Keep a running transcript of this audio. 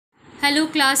Hello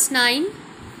class 9.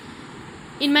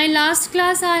 In my last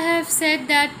class I have said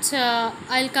that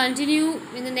I'll continue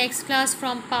in the next class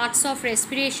from parts of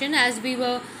respiration as we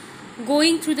were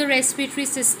going through the respiratory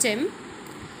system.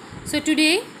 So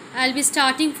today I'll be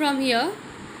starting from here.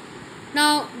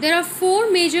 Now there are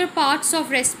four major parts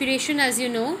of respiration, as you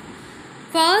know.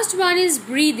 First one is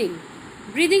breathing.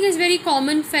 Breathing is very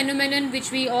common phenomenon which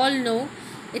we all know.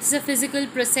 It's a physical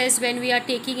process when we are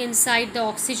taking inside the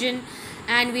oxygen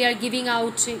and we are giving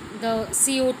out the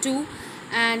CO2,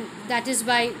 and that is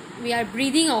why we are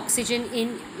breathing oxygen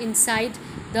inside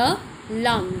the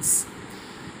lungs.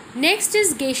 Next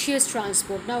is gaseous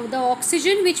transport. Now the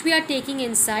oxygen which we are taking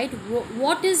inside,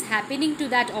 what is happening to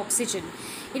that oxygen?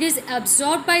 It is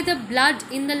absorbed by the blood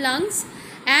in the lungs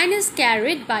and is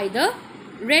carried by the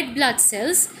red blood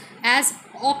cells as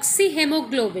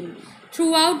oxyhemoglobin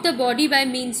throughout the body by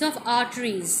means of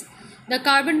arteries. The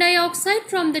carbon dioxide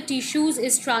from the tissues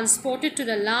is transported to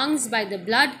the lungs by the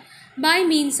blood by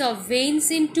means of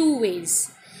veins in two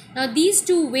ways. Now these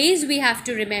two ways we have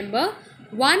to remember.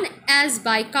 One as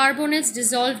bicarbonates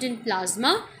dissolved in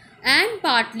plasma and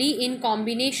partly in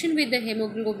combination with the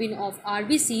hemoglobin of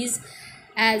RBCs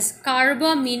as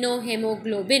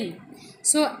carbaminohemoglobin.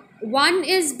 So one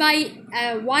is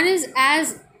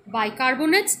as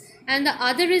bicarbonates and the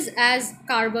other is as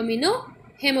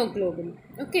carbaminohemoglobin.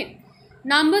 Okay.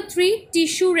 Number 3,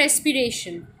 tissue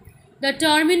respiration. The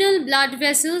terminal blood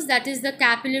vessels, that is the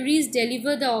capillaries,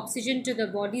 deliver the oxygen to the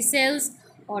body cells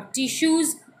or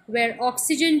tissues where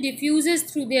oxygen diffuses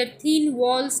through their thin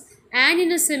walls, and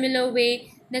in a similar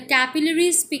way the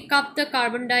capillaries pick up the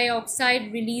carbon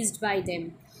dioxide released by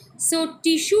them. So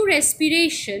tissue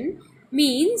respiration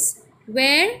means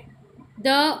where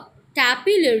the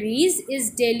capillaries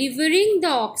is delivering the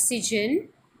oxygen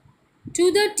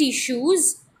to the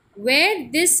tissues, where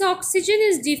this oxygen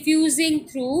is diffusing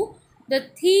through the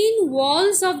thin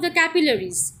walls of the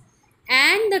capillaries,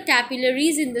 and the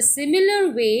capillaries in the similar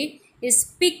way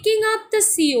is picking up the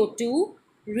CO2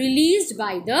 released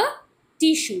by the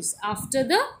tissues after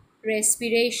the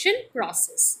respiration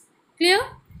process. Clear?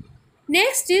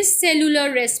 Next is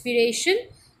cellular respiration.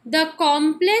 The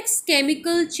complex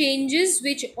chemical changes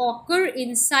which occur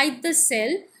inside the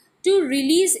cell to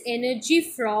release energy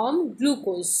from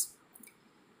glucose.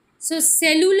 So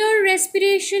cellular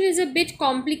respiration is a bit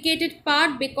complicated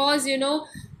part because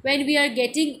when we are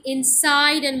getting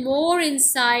inside and more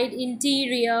inside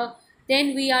interior,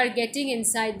 then we are getting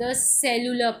inside the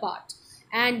cellular part,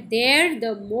 and there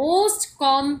the most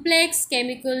complex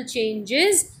chemical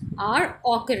changes are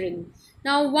occurring.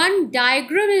 Now one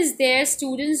diagram is there,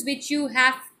 students, which you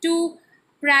have to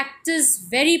practice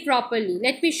very properly.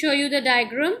 Let me show you the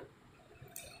diagram.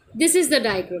 This is the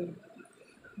diagram.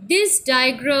 This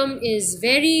diagram is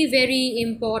very, very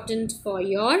important for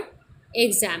your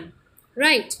exam,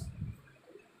 right?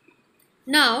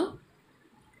 Now,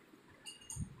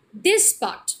 this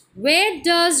part, where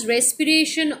does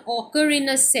respiration occur in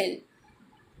a cell?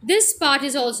 This part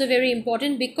is also very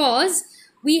important because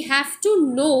we have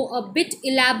to know a bit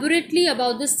elaborately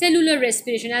about the cellular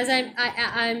respiration. As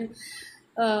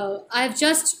I've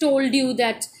just told you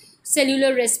that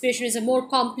cellular respiration is a more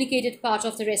complicated part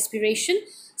of the respiration.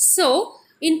 So,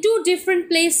 in two different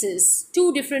places,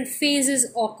 two different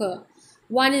phases occur.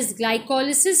 One is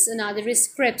glycolysis, another is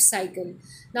Krebs cycle.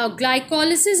 Now,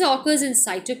 glycolysis occurs in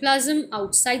cytoplasm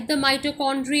outside the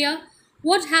mitochondria.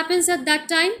 What happens at that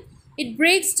time? It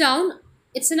breaks down,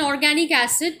 it's an organic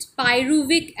acid,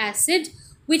 pyruvic acid,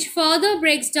 which further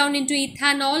breaks down into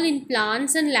ethanol in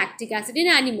plants and lactic acid in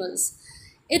animals.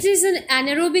 It is an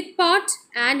anaerobic part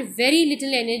and very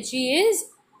little energy is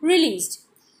released.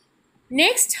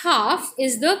 Next half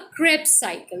is the Krebs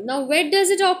cycle. Now where does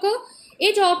it occur?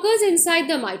 It occurs inside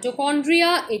the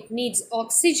mitochondria. It needs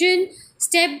oxygen,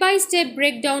 step-by-step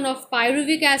breakdown of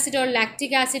pyruvic acid or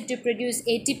lactic acid to produce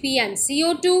ATP and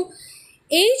CO2.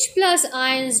 H plus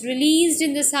ions released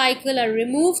in the cycle are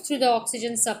removed through the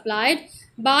oxygen supplied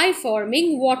by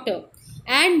forming water,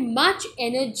 and much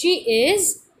energy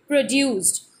is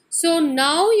produced. So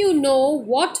now you know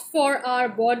what for our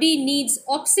body needs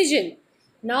oxygen.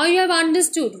 Now you have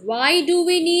understood why do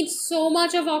we need so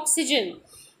much of oxygen?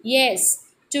 Yes,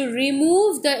 to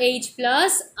remove the H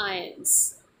plus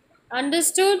ions.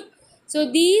 Understood? So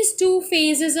these two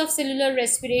phases of cellular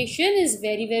respiration is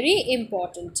very, very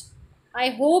important. I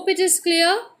hope it is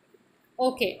clear.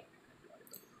 Okay.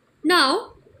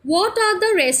 Now, what are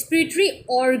the respiratory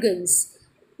organs?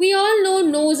 We all know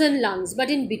nose and lungs,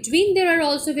 but in between there are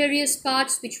also various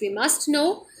parts which we must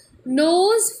know.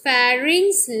 Nose,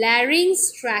 pharynx,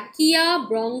 larynx, trachea,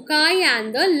 bronchi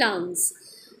and the lungs.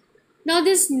 Now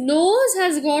this nose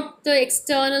has got the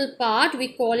external part, we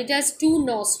call it as two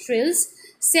nostrils,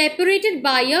 separated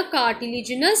by a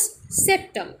cartilaginous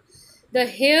septum. The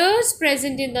hairs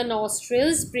present in the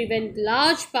nostrils prevent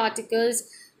large particles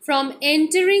from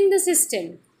entering the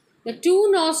system. The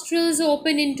two nostrils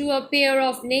open into a pair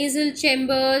of nasal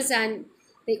chambers, and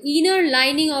the inner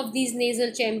lining of these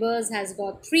nasal chambers has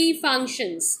got three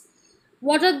functions.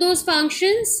 What are those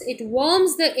functions? It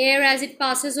warms the air as it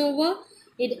passes over.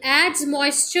 It adds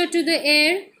moisture to the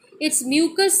air. Its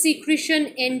mucus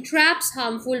secretion entraps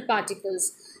harmful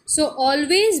particles. So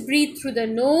always breathe through the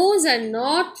nose and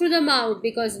not through the mouth,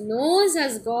 because nose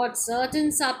has got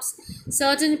certain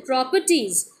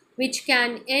properties which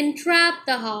can entrap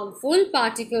the harmful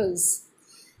particles.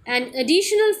 An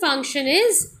additional function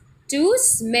is to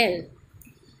smell.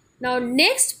 Now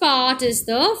next part is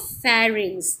the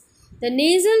pharynx. The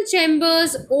nasal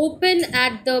chambers open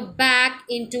at the back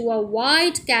into a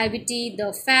wide cavity,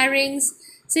 the pharynx,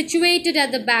 situated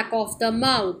at the back of the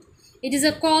mouth. It is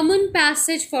a common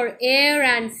passage for air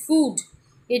and food.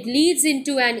 It leads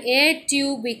into an air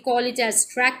tube, we call it as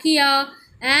trachea,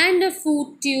 and a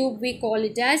food tube, we call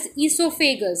it as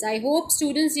esophagus. I hope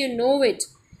students you know it.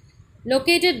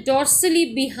 Located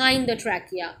dorsally behind the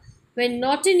trachea. When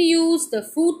not in use, the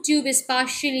food tube is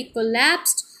partially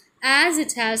collapsed as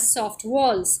it has soft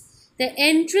walls. The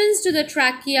entrance to the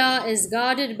trachea is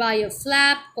guarded by a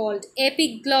flap called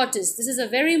epiglottis. This is a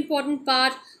very important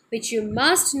part which you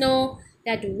must know,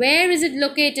 that where is it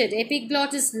located,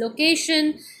 epiglottis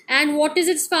location, and what is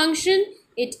its function?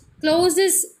 It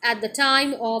closes at the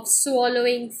time of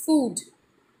swallowing food.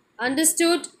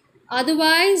 Understood?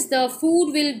 Otherwise, the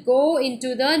food will go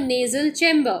into the nasal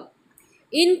chamber.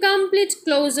 Incomplete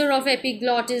closure of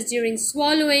epiglottis during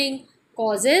swallowing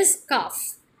causes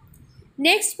cough.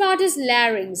 Next part is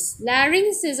larynx.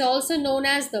 Larynx is also known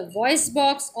as the voice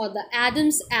box or the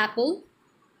Adam's apple.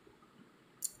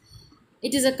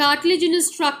 It is a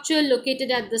cartilaginous structure located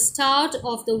at the start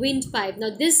of the windpipe. Now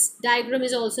this diagram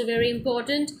is also very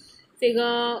important.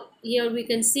 Figure here we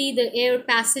can see the air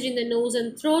passage in the nose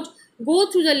and throat. Go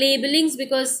through the labelings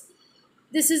because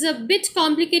this is a bit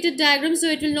complicated diagram, so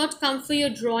it will not come for your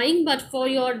drawing, but for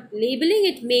your labeling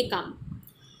it may come.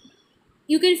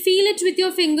 You can feel it with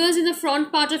your fingers in the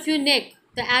front part of your neck,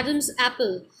 the Adam's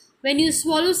apple. When you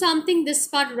swallow something, this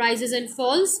part rises and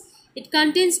falls. It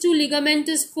contains two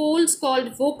ligamentous folds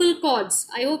called vocal cords.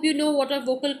 I hope you know what are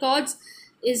vocal cords.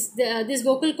 These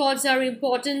vocal cords are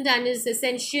important and is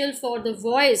essential for the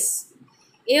voice.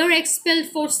 Air expelled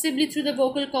forcibly through the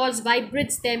vocal cords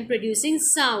vibrates them, producing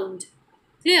sound.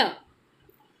 Clear?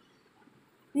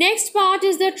 Next part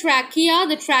is the trachea.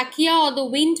 The trachea or the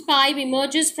windpipe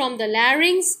emerges from the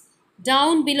larynx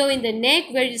down below in the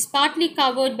neck, where it is partly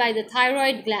covered by the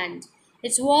thyroid gland.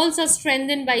 Its walls are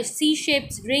strengthened by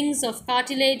C-shaped rings of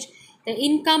cartilage, the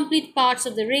incomplete parts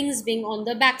of the rings being on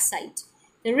the backside.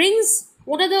 The rings,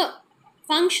 what are the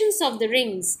functions of the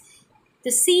rings?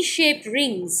 The C-shaped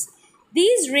rings.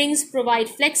 These rings provide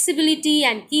flexibility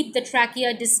and keep the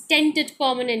trachea distended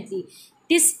permanently.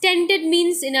 Distended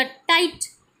means in a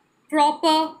tight,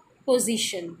 proper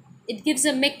position. It gives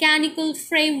a mechanical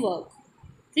framework.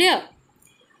 Clear?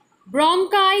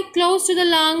 Bronchi close to the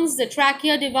lungs. The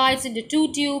trachea divides into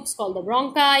two tubes called the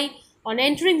bronchi. On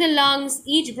entering the lungs,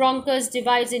 each bronchus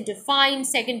divides into fine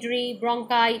secondary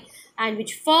bronchi, and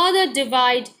which further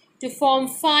divide to form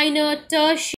finer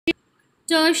tertiary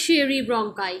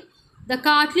bronchi. The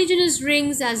cartilaginous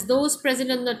rings, as those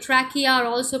present on the trachea, are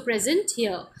also present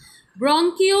here.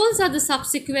 Bronchioles are the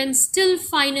subsequent still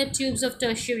finer tubes of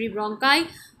tertiary bronchi,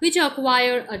 which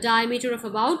acquire a diameter of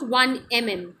about 1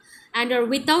 mm and are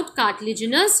without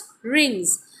cartilaginous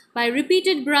rings. By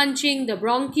repeated branching, the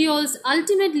bronchioles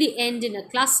ultimately end in a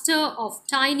cluster of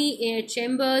tiny air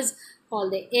chambers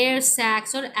called the air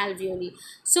sacs or alveoli.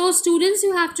 So students,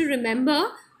 you have to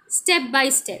remember step by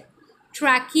step.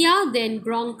 Trachea, then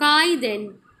bronchi,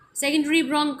 then secondary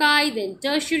bronchi, then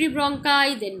tertiary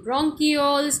bronchi, then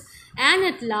bronchioles, and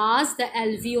at last the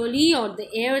alveoli or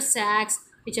the air sacs,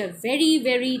 which are very,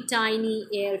 very tiny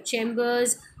air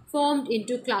chambers formed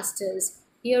into clusters.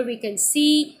 Here we can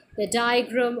see the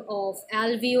diagram of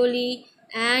alveoli,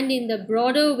 and in the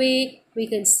broader way we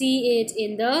can see it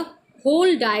in the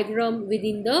whole diagram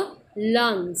within the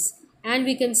lungs. And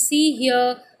we can see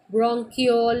here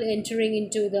bronchiole entering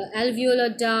into the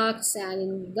alveolar ducts and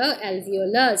in the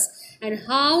alveolus, and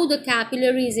how the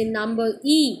capillaries in number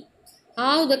E,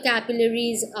 how the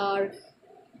capillaries are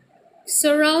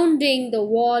surrounding the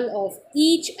wall of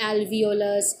each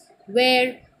alveolus,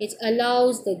 where it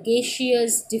allows the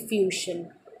gaseous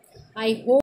diffusion. I hope